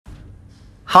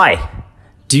Hi,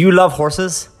 do you love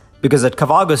horses? Because at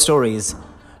Cavago Stories,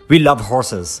 we love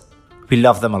horses. We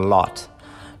love them a lot.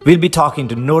 We'll be talking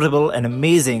to notable and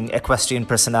amazing equestrian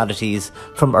personalities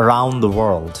from around the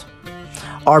world.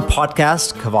 Our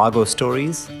podcast, Cavago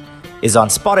Stories, is on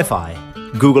Spotify,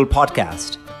 Google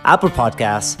Podcast, Apple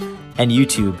Podcasts, and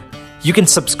YouTube. You can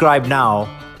subscribe now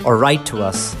or write to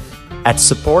us at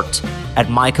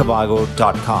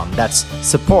support@mycavago.com. That's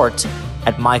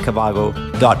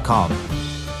support@mycavago.com.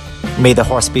 May the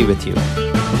horse be with you.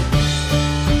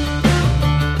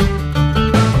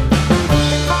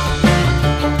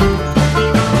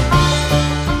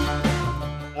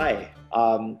 Hi,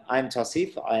 I'm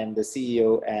Tausif. I am the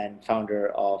CEO and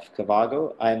founder of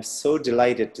Cavago. I am so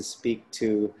delighted to speak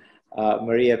to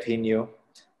Maria Pino,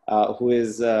 who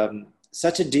is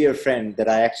such a dear friend that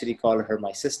I actually call her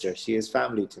my sister. She is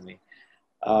family to me.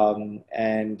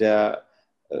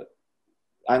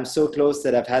 I'm so close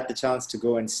that I've had the chance to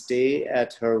go and stay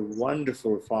at her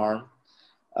wonderful farm.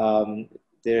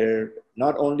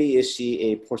 Not only is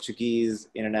she a Portuguese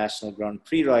international Grand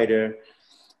Prix rider,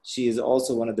 she is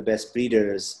also one of the best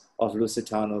breeders of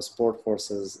Lusitano sport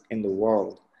horses in the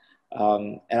world.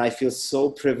 And I feel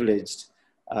so privileged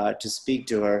to speak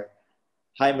to her.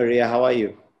 Hi, Maria, how are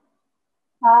you?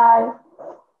 Hi,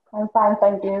 I'm fine,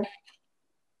 thank you.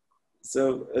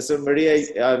 So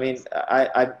Maria, I mean,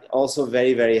 I'm also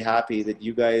very, very happy that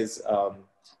you guys are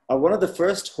one of the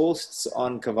first hosts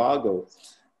on Cavago.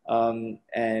 I'm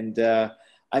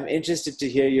interested to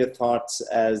hear your thoughts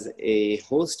as a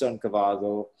host on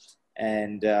Cavago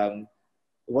and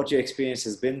what your experience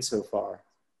has been so far.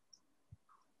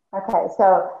 Okay,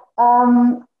 so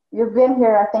you've been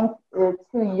here, I think,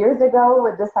 2 years ago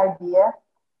with this idea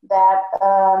that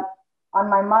on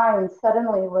my mind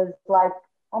suddenly was like,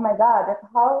 oh my God,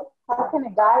 how can a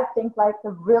guy think like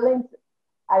a brilliant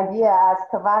idea as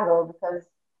Cavago? Because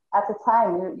at the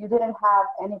time you didn't have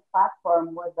any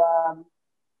platform with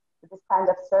this kind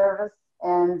of service.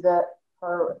 And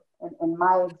in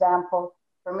my example,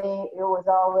 for me, it was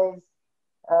always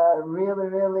really,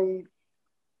 really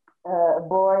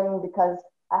boring because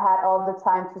I had all the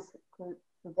time to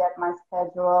get my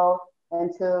schedule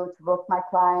and to book my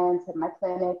clients and my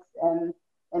clinics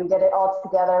and get it all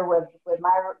together with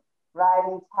my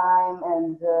riding time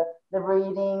and the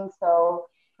reading. So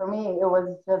for me, it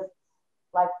was just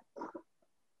like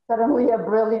suddenly a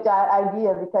brilliant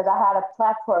idea because I had a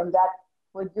platform that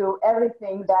would do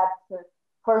everything that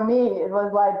for me, it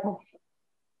was like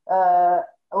a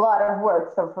lot of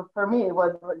work. So for me, it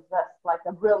was just like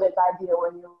a brilliant idea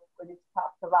when you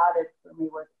talked about it. For me,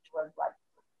 was like,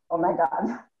 oh my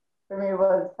God, for me, it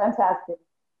was fantastic.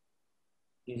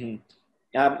 Mm-hmm.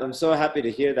 I'm so happy to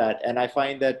hear that. And I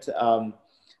find that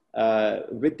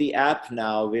with the app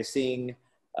now, we're seeing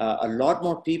a lot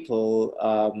more people,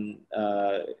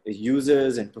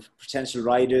 users and potential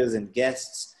riders and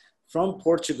guests from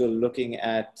Portugal looking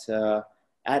at the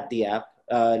app,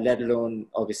 let alone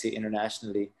obviously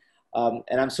internationally.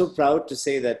 And I'm so proud to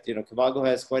say that, you know, Cavago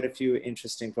has quite a few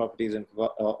interesting properties and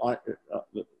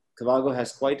Cavago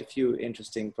has quite a few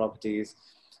interesting properties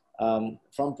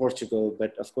from Portugal,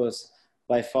 but of course,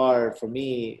 by far for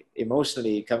me,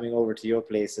 emotionally, coming over to your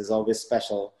place is always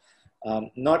special.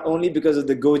 Not only because of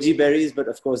the goji berries, but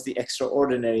of course the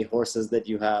extraordinary horses that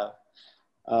you have.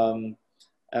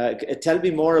 Tell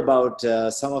me more about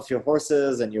some of your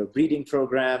horses and your breeding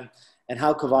program and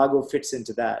how Cavago fits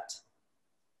into that.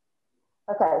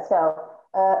 Okay, so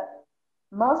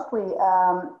mostly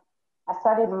I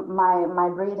started my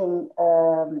breeding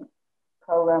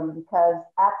program because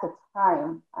at the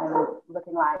time, I'm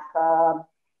looking like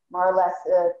more or less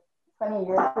 20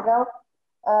 years ago,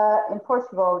 in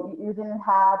Portugal, you didn't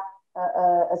have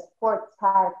a sport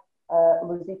type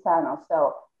Lusitano.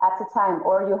 So at the time,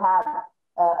 or you had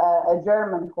a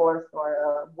German horse or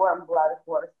a warm blood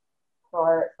horse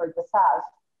for dressage,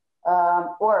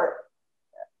 or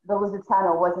the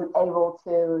Lusitano wasn't able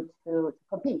to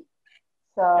compete.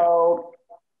 So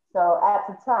at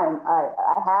the time,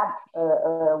 I had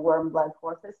warm blood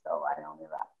horses, so I only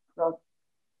rode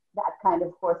that kind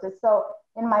of horses. So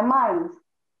in my mind,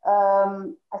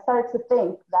 I started to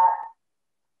think that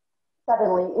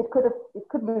suddenly it could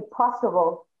be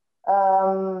possible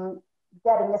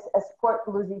getting a sport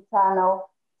Lusitano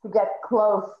to get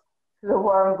close to the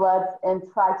warm bloods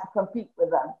and try to compete with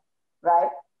them,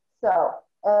 right? So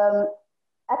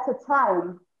at the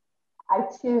time, I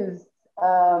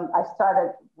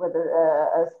started with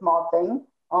a small thing,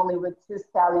 only with 2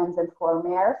 stallions and 4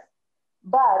 mares,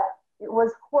 but it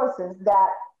was horses that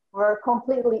were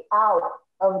completely out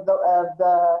of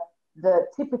the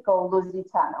typical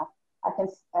Lusitano. I can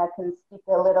speak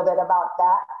a little bit about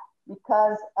that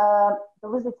because the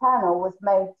Lusitano was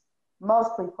made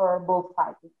mostly for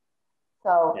bullfighting.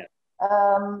 So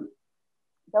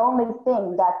the only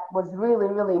thing that was really,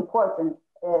 really important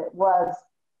was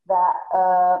that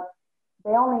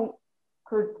they only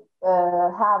could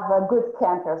have a good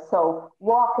canter. So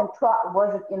walk and trot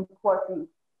wasn't important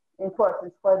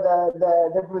for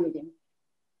the breeding.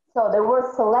 So they were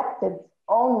selected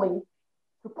only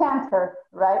to canter,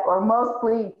 right? Or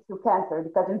mostly to canter,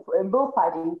 because in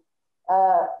bullfighting,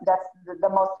 that's the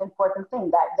most important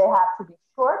thing, that they have to be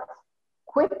short,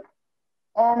 quick,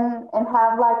 and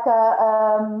have like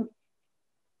a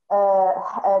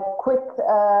quick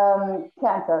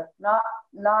canter, not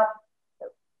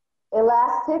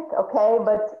elastic, okay,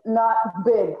 but not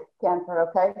big canter,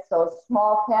 okay? So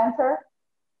small canter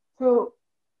to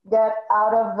get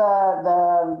out of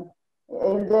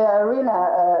in the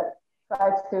arena,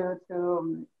 try to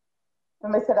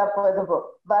mix it up with the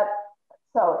book. But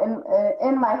so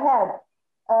in my head,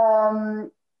 I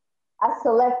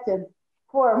selected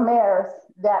 4 mares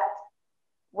that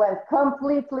went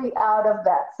completely out of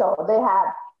that. So they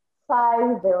had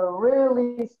size, they were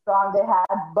really strong, they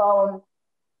had bone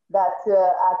that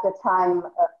at the time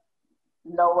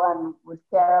no one would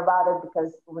care about it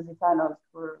because Lusitanos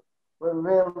were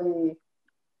really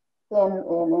thin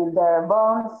in their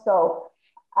bones. So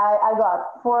I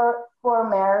got four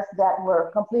mares that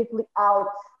were completely out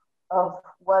of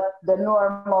what the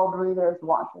normal breeders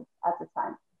wanted at the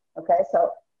time. Okay,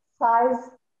 so size,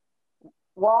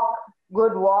 walk,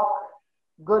 good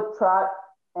trot,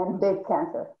 and big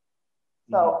canter.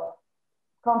 So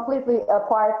completely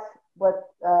apart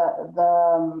what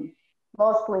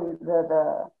mostly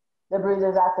the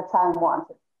breeders at the time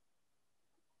wanted.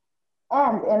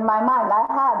 And in my mind, I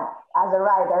had, as a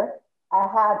rider, I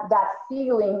had that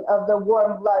feeling of the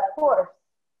warm blood horse.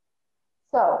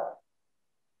 So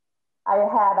I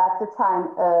had at the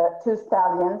time 2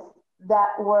 stallions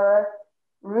that were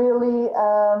really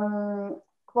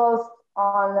close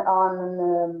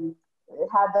on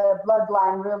had the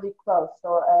bloodline really close,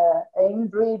 so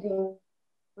inbreeding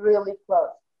really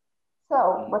close.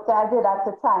 So what I did at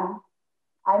the time,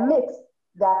 I mixed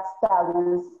that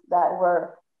stallions that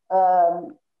were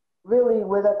really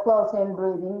with a close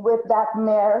inbreeding with that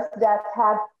mares that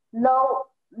had no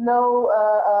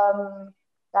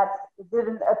that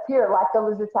didn't appear like a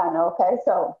Lusitano. Okay,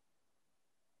 so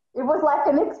it was like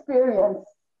an experience.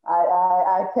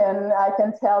 I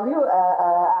can tell you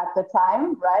at the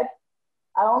time, right?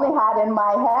 I only had in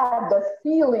my head the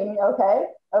feeling, okay,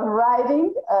 of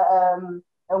riding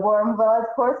a warm blood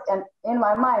horse, and in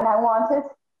my mind, I wanted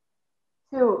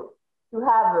to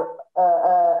have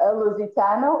a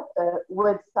Lusitano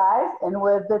with size and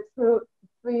with the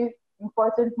 3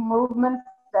 important movements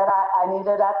that I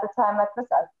needed at the time at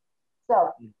Dressage.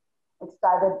 So it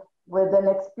started with an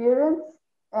experience,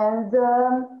 and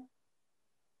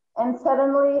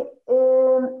suddenly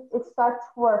it started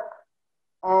to work,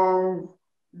 and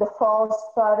the falls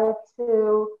started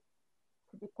to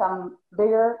become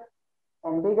bigger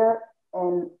and bigger,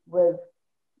 and with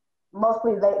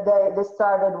mostly they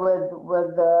started with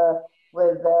a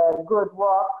good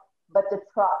walk, but the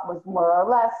trot was more or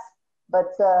less.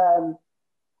 But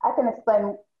I can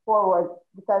explain forward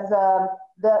because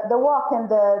the walk and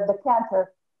the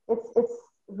canter, it's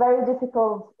very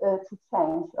difficult to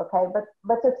change. Okay,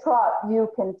 but the trot you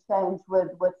can change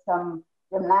with some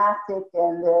gymnastic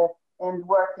and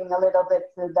working a little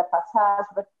bit the passage,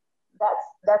 but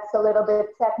that's a little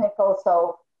bit technical,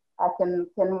 so I can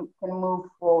move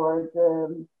forward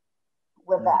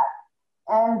with that.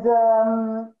 And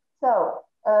so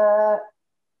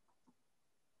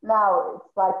now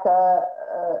it's like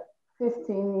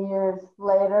 15 years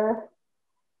later,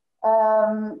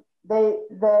 they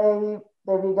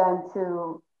began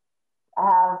to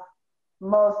have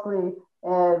mostly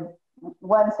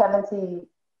 170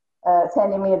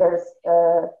 centimeters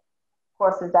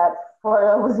horses. That for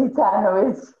a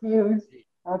Lusitano is huge.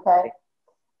 Okay,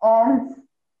 and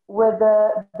with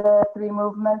the 3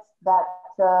 movements that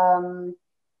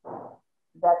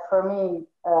that for me,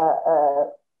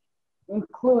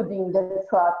 including the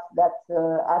trot that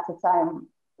at the time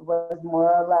was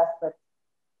more or less, but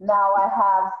now I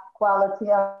have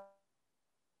quality of.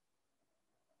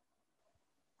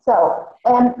 So,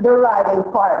 and the riding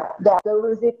part, that the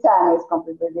Lusitano is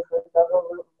completely different from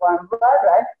the warm blood,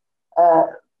 right?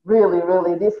 Really,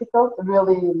 really difficult,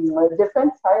 really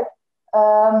different, sorry.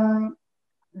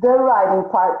 The riding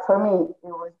part for me, it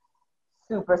was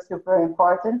super, super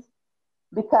important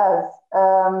because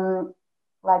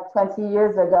like 20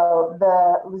 years ago,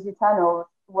 the Lusitanos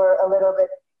were a little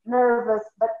bit nervous,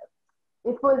 but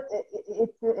it was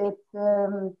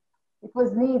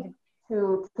needed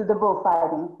to the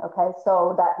bullfighting. Okay,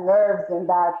 so that nerves and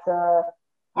that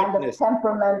kind of Fitness.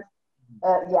 temperament,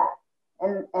 yeah,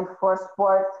 and for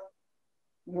sport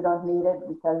you don't need it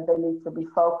because they need to be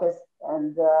focused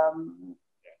and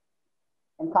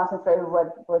concentrate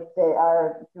on what they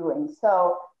are doing.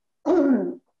 So.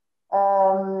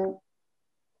 um,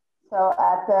 So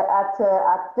at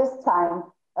this time,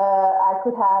 I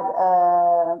could have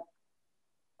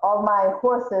all my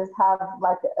horses have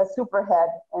like a super head,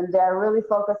 and they're really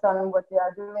focused on what they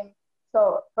are doing.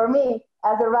 So for me,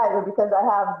 as a rider, because I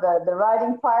have the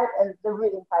riding part and the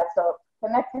breeding part, so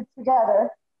connected together.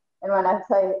 And when I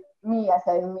say me, I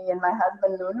say me and my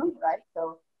husband Nunu, right?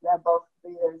 So we are both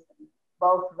breeders, and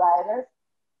both riders.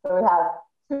 So we have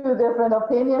two different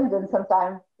opinions, and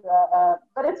sometimes,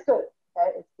 but it's good.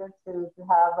 Okay? It's good to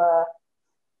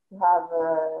have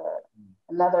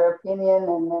another opinion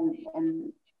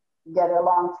and get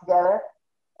along together.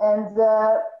 And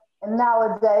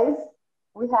nowadays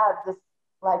we have this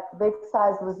like big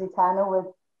size Lusitano with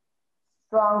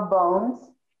strong bones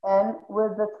and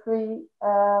with the three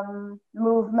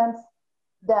movements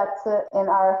that in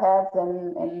our heads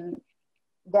and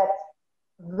get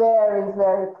very,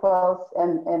 very close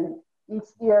and each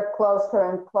year closer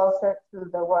and closer to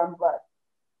the warm blood.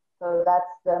 So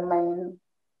that's the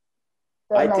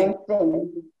I main think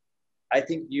thing. I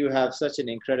think you have such an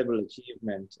incredible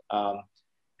achievement,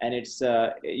 and it's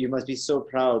you must be so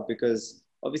proud because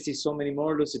obviously so many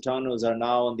more Lusitanos are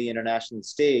now on the international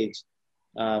stage.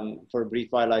 For a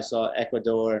brief while, I saw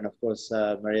Ecuador and of course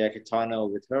Maria Catano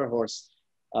with her horse.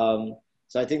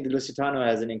 So I think the Lusitano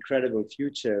has an incredible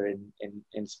future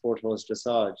in sport horse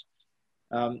dressage.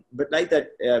 But like that,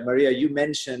 Maria, you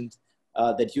mentioned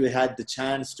that you had the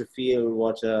chance to feel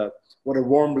what a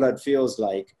warm blood feels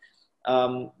like.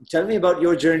 Tell me about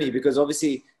your journey because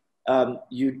obviously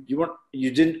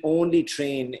you didn't only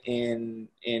train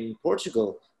in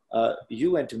Portugal.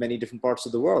 You went to many different parts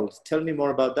of the world. Tell me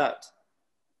more about that.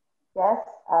 Yes,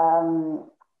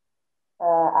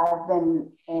 I've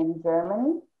been in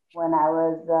Germany when I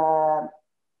was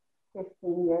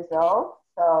 15 years old.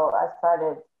 So I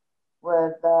started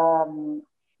with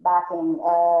backing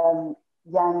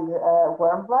young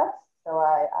warm bloods. So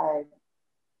I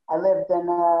lived in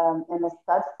a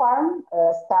stud farm,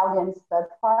 a stallion stud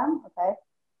farm. Okay,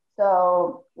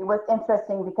 so it was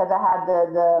interesting because I had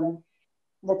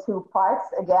the two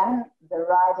parts again, the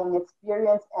riding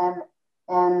experience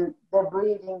and the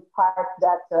breeding part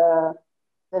that the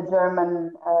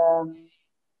German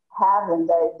have, and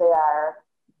they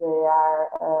are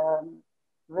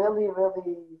really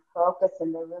really focused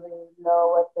and they really know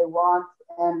what they want.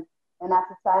 And at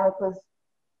the time it was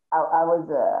I was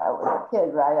a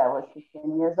kid, right? I was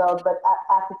 15 years old, but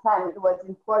at the time it was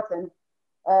important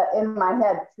in my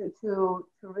head to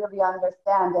really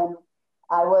understand. And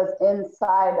I was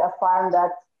inside a farm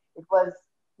that it was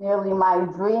nearly my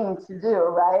dream to do,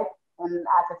 right? And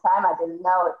at the time I didn't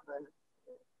know it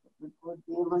would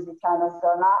be Lusitanos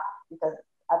or not, because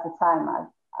at the time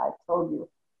I told you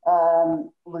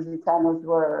Lusitanos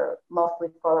were mostly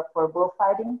for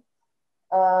bullfighting.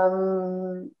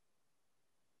 Um,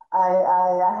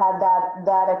 I had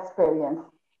that experience.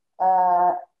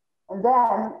 Uh, and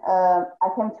then I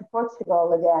came to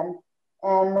Portugal again,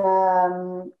 and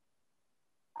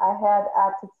I had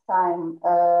at the time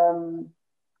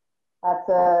at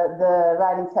the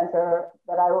riding center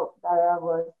that I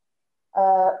was,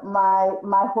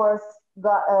 my horse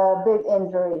got a big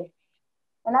injury,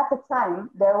 and at the time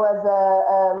there was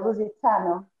a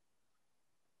Lusitano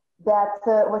that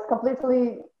was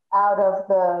completely out of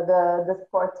the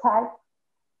sport type.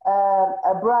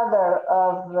 A brother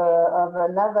of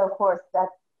another horse that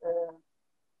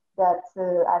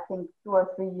I think 2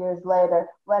 or 3 years later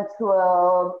went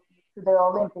to the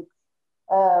Olympics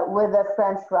with a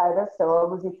French rider, so a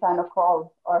Lusitano called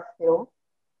Orfeo.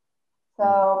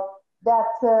 So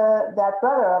that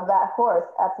brother of that horse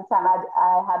at the time,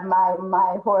 I had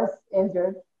my horse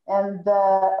injured, and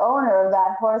the owner of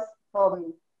that horse told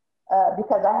me,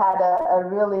 because I had a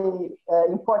really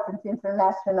important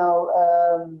international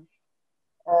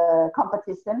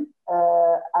competition.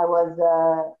 I was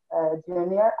a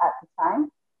junior at the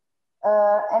time.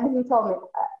 And he told me,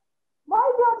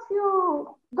 why don't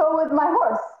you go with my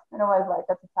horse? And I was like,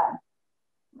 at the time,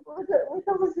 with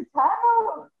a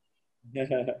Lusitano?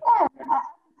 And at the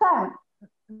time,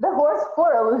 the horse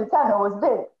for a Lusitano was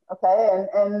big, okay?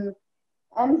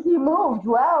 And he moved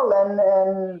well, and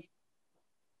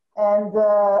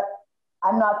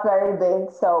I'm not very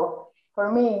big, so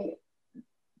for me,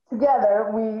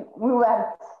 together we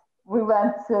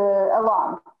went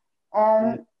along.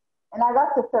 and I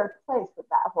got the third place with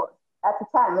that horse at the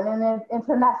time, and in an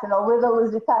international with a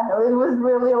Lusitano. It was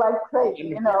really like crazy,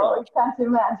 you know. You can't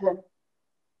imagine.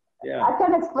 Yeah. I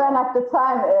can explain at the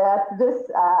time at this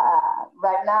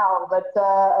right now, but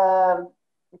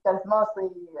because mostly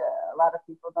a lot of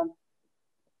people don't, of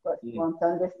course, won't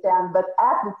understand. But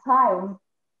at the time,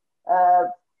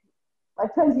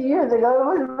 like 20 years ago, it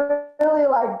was really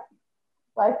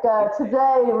like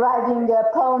today riding a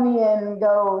pony and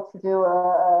go to do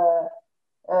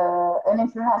an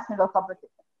international competition.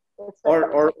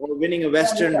 Or winning a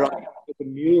Western ride with a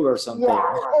mule or something. Yeah,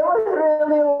 it was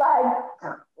really like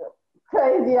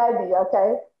crazy idea.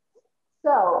 Okay,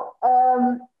 so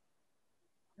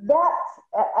that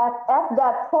at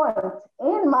that point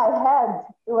in my head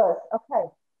it was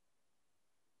okay.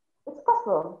 It's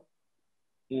possible,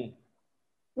 you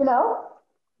know.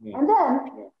 And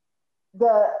then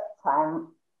the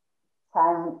time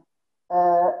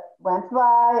went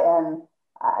by, and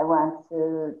I went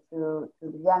to the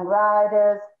young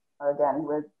riders again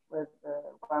with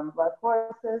warm blood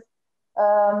horses,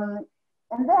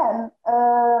 and then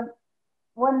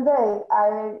one day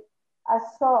I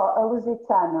saw a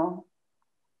Lusitano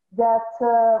that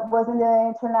was in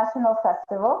the international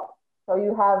festival. So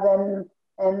you have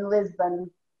in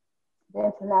Lisbon the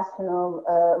international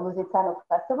Lusitano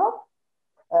festival.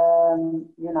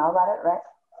 You know about it, right?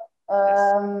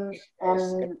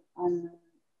 And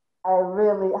I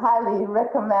really highly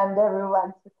recommend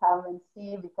everyone to come and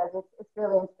see, because it's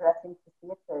really interesting to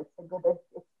see it. So it's a good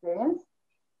experience.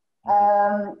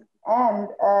 And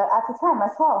at the time, I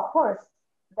saw a horse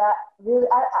that really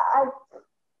I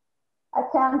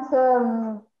can't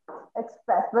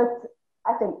express, but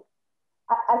I think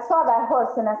I saw that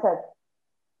horse and I said,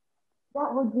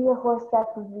 that would be a horse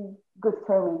that would be good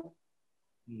for me.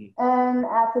 And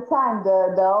at the time,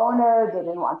 the owner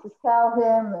didn't want to sell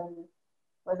him, and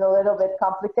was a little bit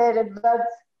complicated, but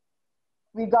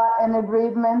we got an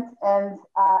agreement, and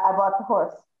I bought the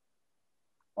horse.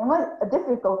 It was a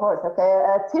difficult horse, okay,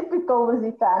 a typical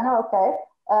Lusitano, okay,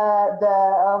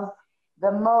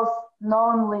 the most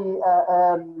knownly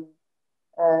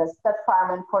stud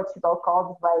farm in Portugal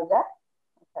called Veiga.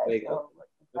 Okay, so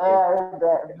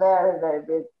very, very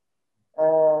big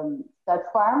stud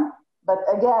farm. But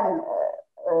again,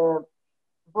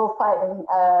 bullfighting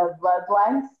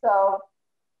bloodlines. So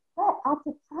at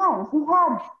the time, he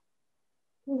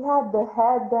had the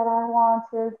head that I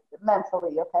wanted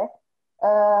mentally. Okay,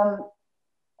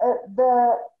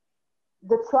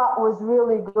 the trot was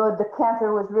really good. The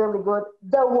canter was really good.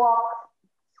 The walk,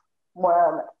 more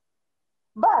or less.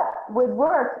 But with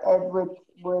work and with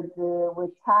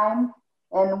time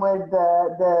and with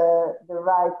the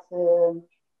right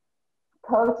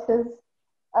coaches,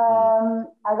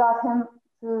 I got him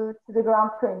to the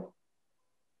Grand Prix.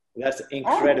 That's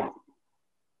incredible.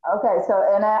 Okay, so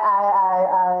and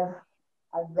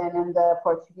I've been in the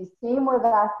Portuguese team with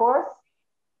that horse.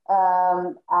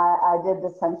 I did the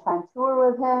Sunshine Tour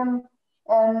with him,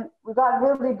 and we got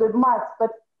really good marks.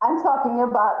 But I'm talking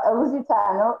about a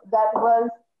Lusitano that was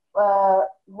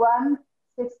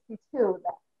 162,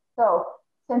 so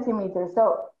centimeters.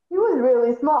 So he was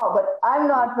really small, but I'm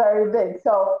not very big.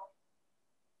 So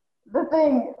the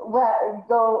thing went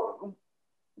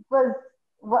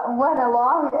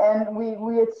along, and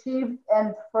we achieved.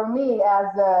 And for me,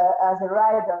 as a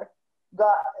rider,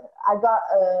 I got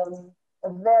a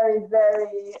very,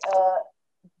 very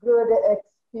good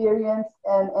experience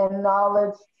and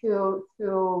knowledge to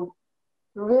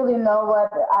really know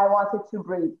what I wanted to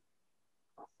breed.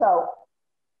 So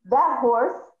that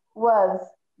horse was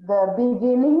the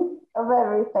beginning of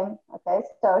everything. Okay,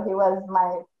 so he was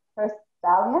my first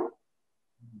stallion.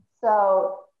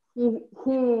 So his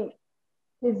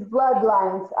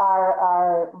bloodlines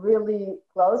are really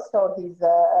close. So he's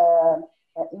an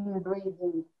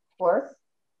inbreeding horse.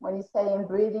 When you say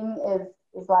inbreeding,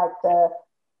 is like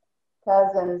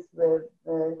cousins with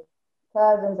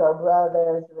cousins, or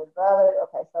brothers with brothers.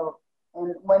 Okay, so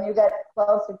and when you get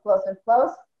close and close and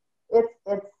close, it's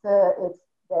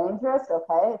dangerous.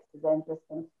 Okay, it's a dangerous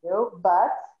thing to do,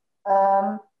 but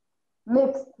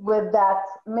mixed with that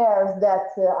mares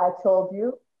that I told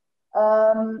you,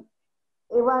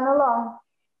 it went along.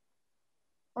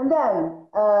 And then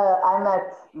I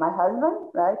met my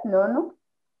husband, right, Nuno,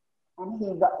 and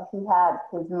he had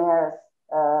his mares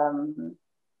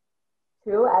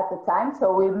too at the time.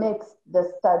 So we mixed the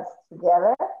studs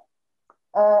together,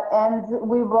 and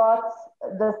we bought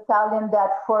the stallion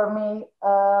that for me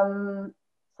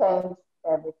changed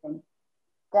everything.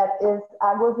 That is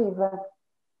Água Viva.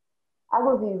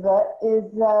 Água Viva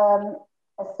is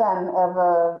a son of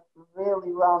a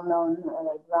really well-known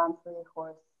Grand Prix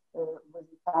horse,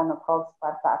 Lusitano, called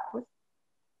Spartacus.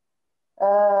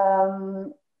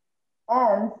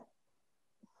 And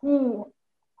he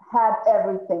had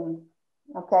everything,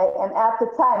 okay? And at the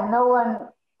time, no one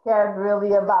cared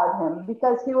really about him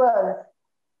because he was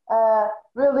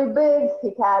really big.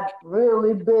 He had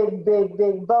really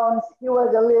big bones. He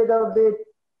was a little bit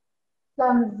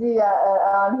clumsy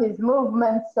on his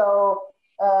movements. So,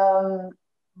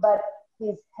 but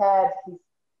his head, his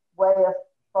way of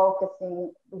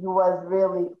focusing, he was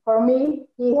really, for me,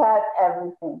 he had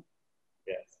everything.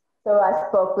 Yes. So I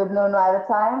spoke with Nuno at the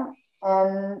time,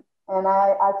 and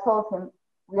I told him,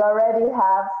 we already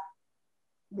have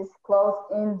this close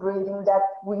inbreeding that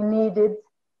we needed.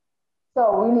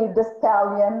 So we need the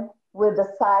stallion with the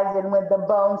size and with the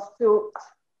bones to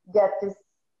get this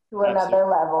to another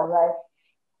level, right?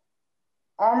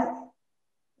 And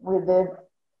we did.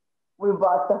 We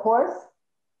bought the horse,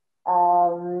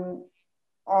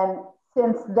 and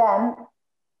since then,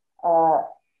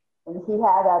 and he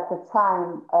had at the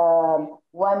time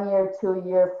 1 year, 2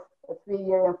 year, 3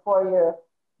 year, and 4 year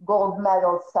gold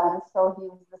medal sons. So he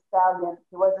was the stallion.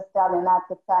 He was a stallion at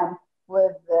the time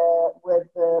with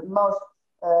most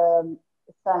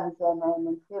sons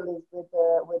and fillies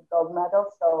with gold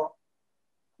medals. So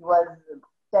he was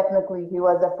technically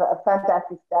a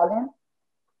fantastic stallion,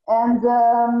 and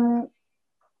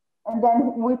then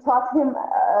we taught him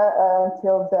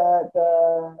until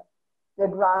the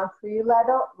Grand Prix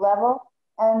level,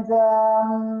 and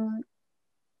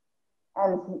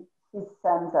his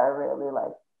sons are really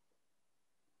like,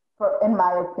 in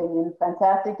my opinion,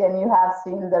 fantastic, and you have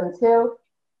seen them too.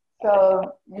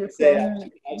 So I've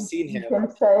seen him. You can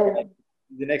say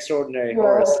he's an extraordinary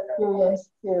your horse. experience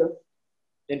too.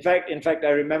 In fact, I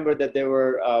remember that there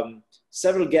were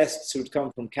several guests who'd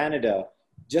come from Canada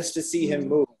just to see him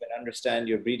move and understand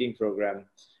your breeding program.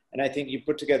 And I think you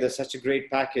put together such a great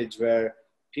package where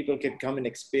people can come and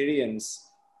experience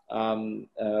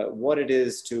what it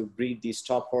is to breed these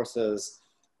top horses,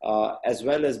 as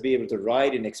well as be able to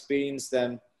ride and experience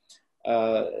them.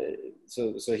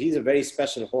 So he's a very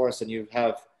special horse, and you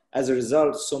have, as a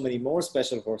result, so many more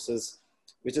special horses,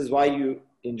 which is why you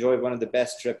enjoy one of the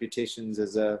best reputations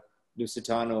as a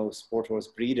Lusitano sport horse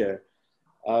breeder.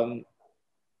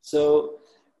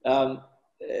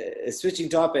 Switching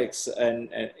topics and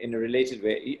in a related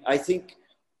way, I think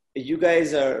you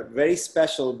guys are very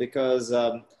special because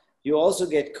you also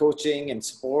get coaching and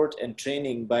support and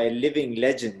training by a living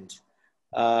legend,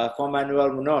 Juan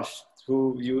Manuel Munoz,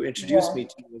 who you introduced me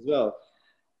to as well.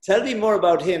 Tell me more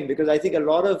about him, because I think a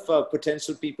lot of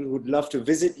potential people who'd love to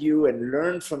visit you and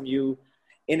learn from you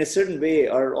in a certain way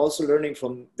are also learning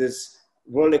from this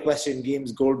World Equestrian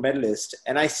Games gold medalist.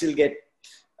 And I still get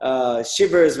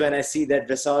shivers when I see that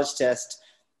dressage test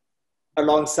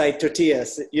alongside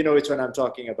tortillas. You know which one I'm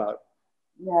talking about.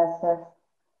 Yes, yes.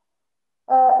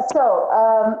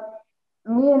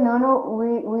 Me and Nuno,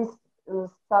 we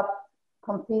stopped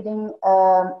competing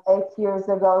 8 years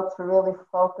ago to really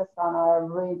focus on our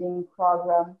breeding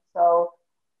program. So,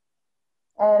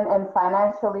 and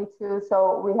financially too.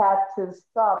 So we had to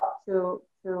stop to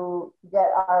get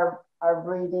our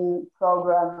breeding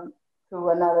program to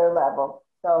another level.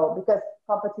 So because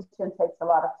competition takes a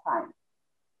lot of time,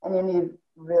 and you need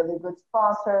really good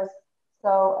sponsors.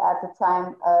 So at the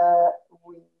time,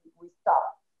 we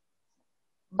stopped.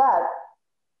 But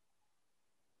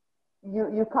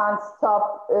you can't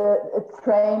stop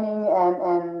training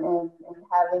and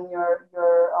having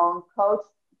your own coach.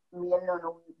 Me and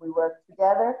Nuno, we work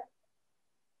together.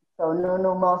 So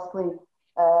Nuno mostly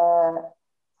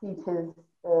teaches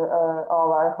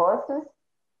all our horses,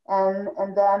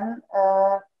 and then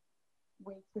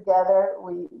we together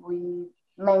we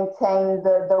maintain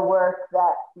the work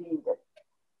that we needed.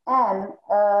 And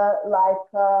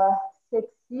 6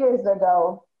 years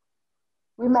ago,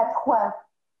 we met Juan.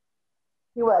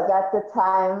 He was at the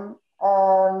time.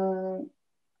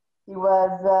 He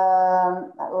was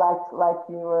like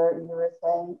you were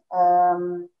saying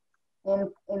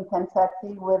in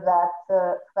Kentucky with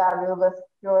that fabulous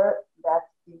cure that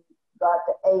he got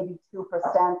the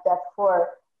 82% that for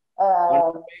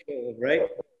right.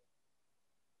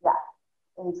 Yeah,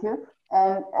 82.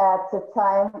 And at the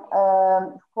time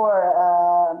for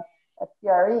a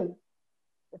PRE,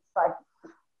 it's like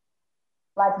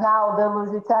now the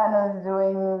Lusitano is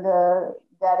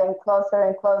getting closer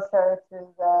and closer to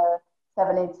the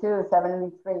 72,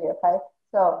 73, okay?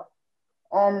 So,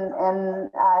 and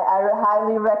I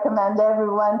highly recommend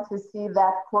everyone to see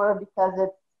that course because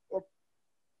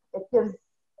it gives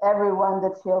everyone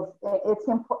the chills. It's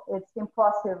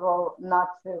impossible not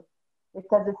to.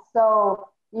 because it's so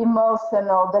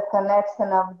emotional. The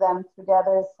connection of them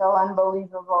together is so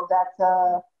unbelievable that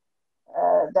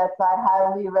I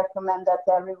highly recommend that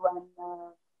everyone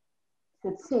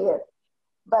should see it.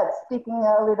 But speaking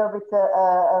a little bit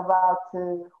about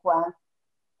Juan,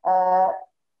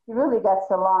 he really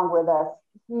gets along with us.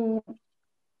 He,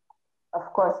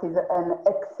 of course, he's an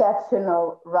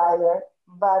exceptional writer,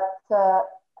 but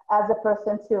as a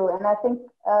person too. And I think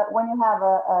when you have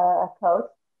a coach,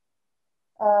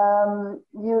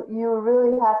 you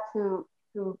really have to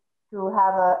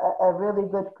have a really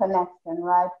good connection,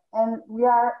 right? And we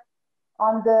are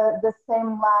on the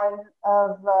same line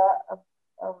of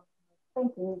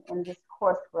thinking in this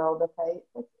course world. Okay,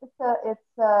 it's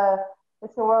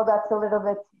a world that's a little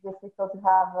bit difficult to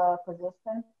have a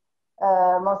position,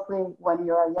 mostly when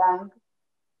you are young.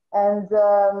 And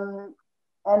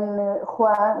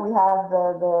Juan, we have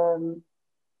the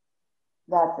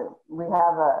that we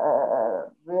have a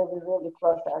really really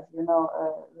close, as you know,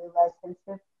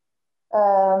 relationship.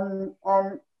 And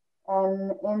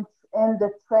in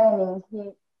the training,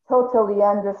 he totally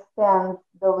understands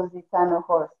the Lusitano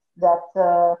horse.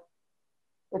 That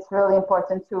it's really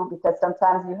important too, because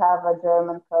sometimes you have a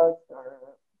German coach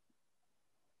or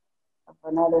of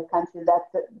another country that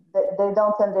they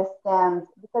don't understand,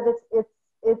 because it's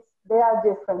they are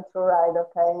different to ride,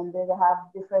 okay, and they have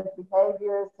different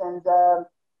behaviors, and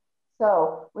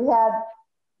so we had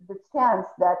the chance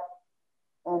that,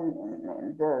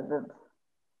 and the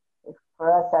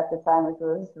for us at the time it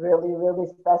was really really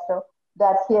special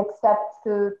that he accepts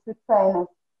to train us.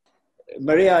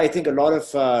 Maria, I think a lot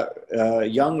of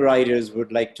young riders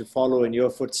would like to follow in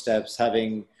your footsteps,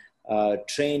 having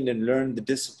trained and learned the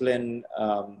discipline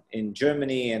in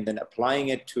Germany and then applying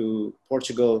it to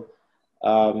Portugal.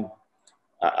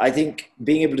 I think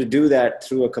being able to do that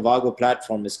through a Cavago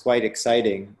platform is quite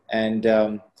exciting. And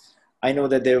I know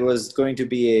that there was going to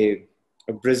be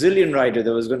a Brazilian rider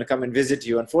that was going to come and visit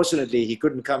you. Unfortunately, he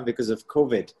couldn't come because of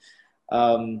COVID.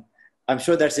 I'm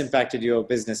sure that's impacted your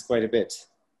business quite a bit.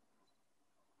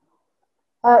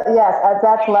 Yes, at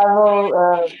that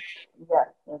level, yes,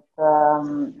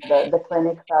 the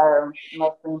clinics are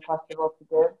mostly impossible to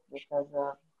give because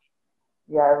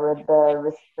we are with the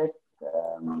restrict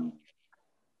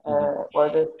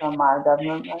orders from our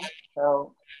government.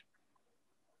 So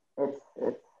it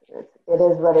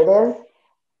is what it is.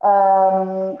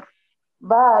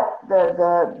 But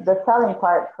the selling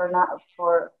part for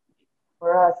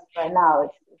us right now,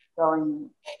 it's going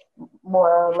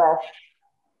more or less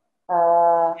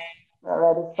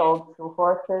already sold to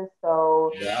horses.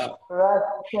 So Yeah. for us,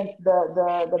 since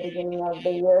the beginning of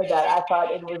the year, that I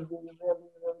thought it would be really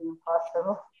really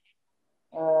impossible.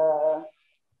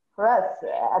 For us,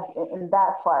 in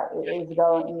that part, it is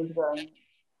going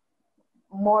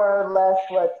more or less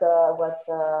what I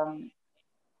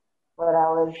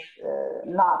was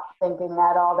not thinking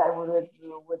at all that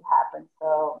would happen.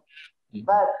 So,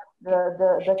 but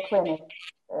the clinic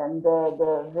and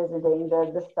the visiting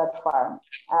the stud farm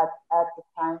at the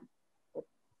time,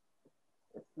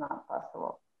 it's not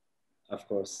possible. Of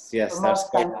course, yes, For that's most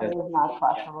quite. countries, it's not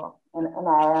possible, and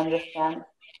I understand.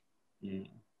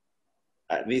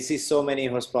 We see so many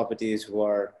horse properties who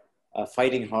are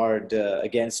fighting hard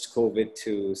against COVID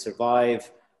to survive,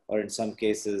 or in some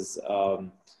cases,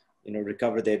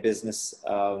 recover their business.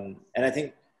 And I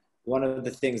think one of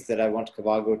the things that I want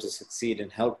Cavago to succeed and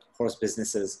help horse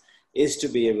businesses is to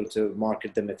be able to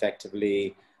market them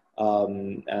effectively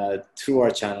through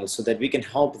our channels, so that we can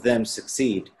help them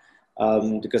succeed.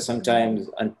 Because sometimes,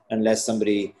 unless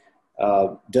somebody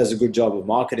does a good job of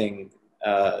marketing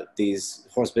these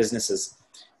horse businesses,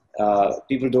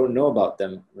 people don't know about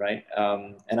them, right?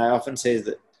 And I often say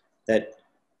that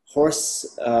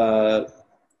horse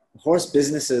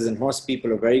businesses and horse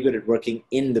people are very good at working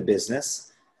in the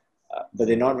business, but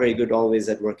they're not very good always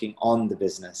at working on the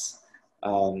business.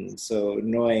 So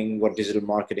knowing what digital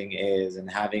marketing is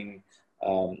and having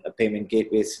a payment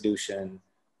gateway solution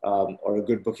or a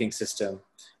good booking system,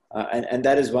 and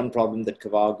that is one problem that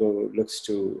Cavago looks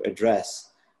to address.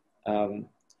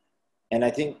 And I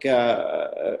think,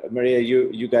 Maria,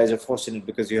 you guys are fortunate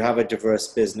because you have a diverse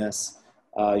business.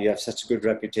 You have such a good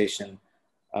reputation.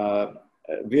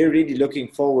 We're really looking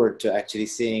forward to actually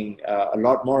seeing a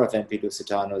lot more of MP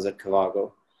Lusitanos at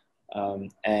Cavago,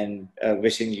 and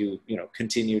wishing you,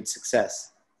 continued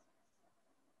success.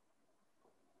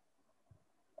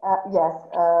 Yes.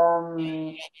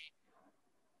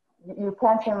 You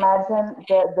can't imagine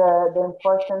the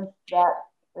importance that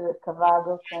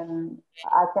Cavago can.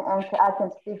 I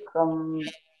can speak from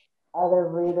other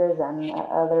breeders and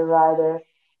other riders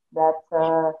that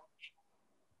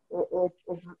it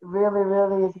really,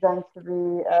 really is going to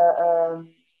be a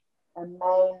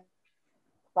main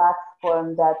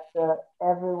platform that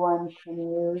everyone can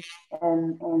use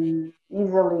and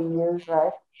easily use,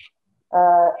 right?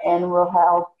 And will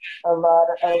help a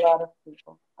lot of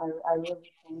people. I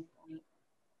really think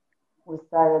we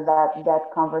started this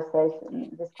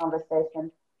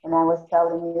conversation, and I was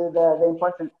telling you the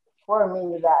importance for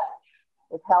me that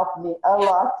it helped me a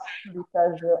lot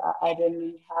because I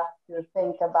didn't have to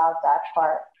think about that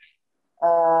part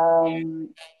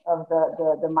of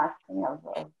the marketing of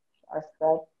our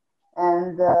spread.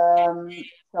 And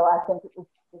so I think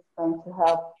it's going to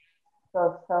help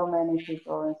so many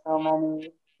people and so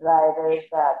many riders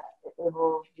that it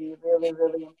will be really,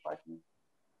 really important.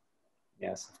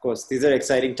 Yes, of course. These are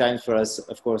exciting times for us,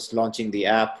 of course, launching the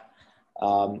app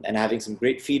and having some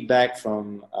great feedback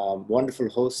from wonderful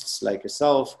hosts like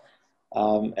yourself,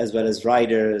 as well as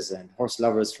riders and horse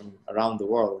lovers from around the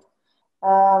world.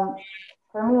 Um,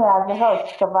 for me, as a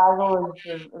host, Cavago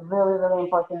is really, really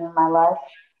important in my life.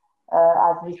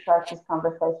 As we start this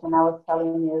conversation, I was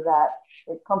telling you that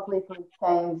it completely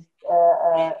changed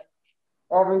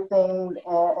everything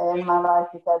in my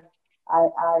life because I,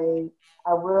 I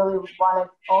I really wanted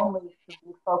only to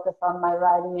be focused on my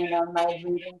writing and on my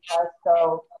reading part.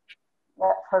 So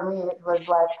that for me it was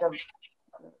like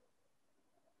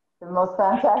the most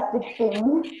fantastic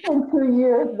thing in 2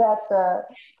 years that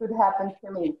could happen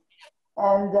to me.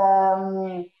 And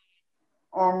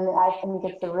and I think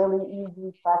it's a really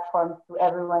easy platform for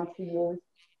everyone to use.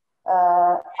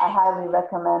 I highly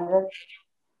recommend it.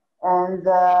 And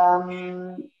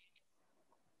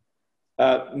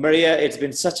Maria, it's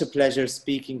been such a pleasure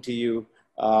speaking to you.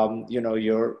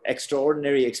 Your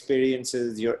extraordinary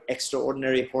experiences, your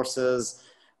extraordinary horses,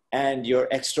 and your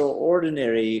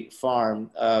extraordinary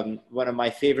farm, one of my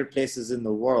favorite places in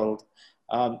the world.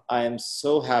 I am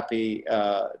so happy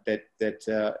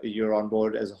that you're on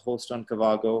board as a host on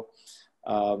Cavago.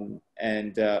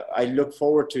 And I look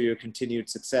forward to your continued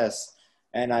success.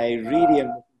 And I really am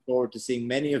looking forward to seeing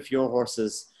many of your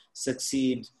horses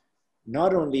succeed,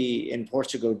 not only in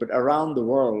Portugal, but around the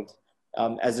world,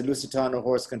 as the Lusitano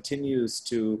horse continues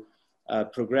to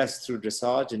progress through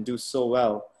dressage and do so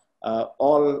well.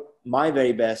 All my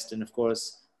very best, and of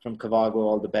course, from Cavago,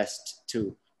 all the best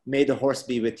too. May the horse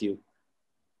be with you.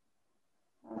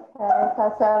 okay,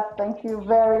 Tessa, thank you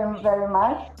very, very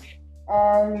much.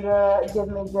 And give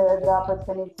me the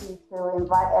opportunity to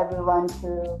invite everyone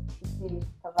to see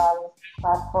Cavallo's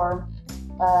platform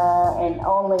and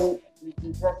only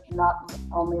just not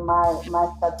only my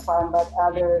stud farm, but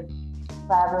other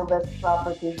fabulous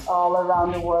properties all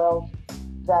around the world.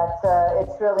 That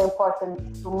it's really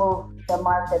important to move the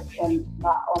market and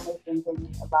not only thinking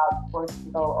about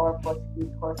Portugal or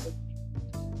Portuguese horses.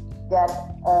 Get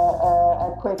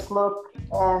a quick look,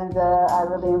 and I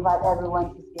really invite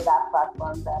everyone to see that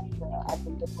platform. That I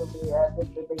think it will be a big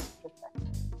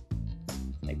success.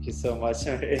 Thank you so much,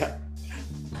 Maria.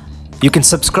 You can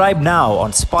subscribe now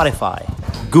on Spotify,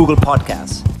 Google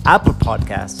Podcasts, Apple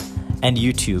Podcasts, and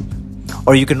YouTube.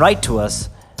 Or you can write to us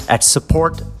at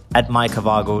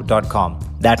support@mycavago.com.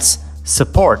 That's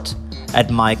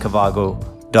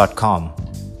support@mycavago.com.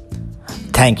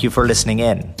 Thank you for listening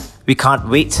in. We can't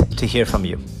wait to hear from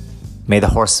you. May the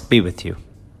horse be with you.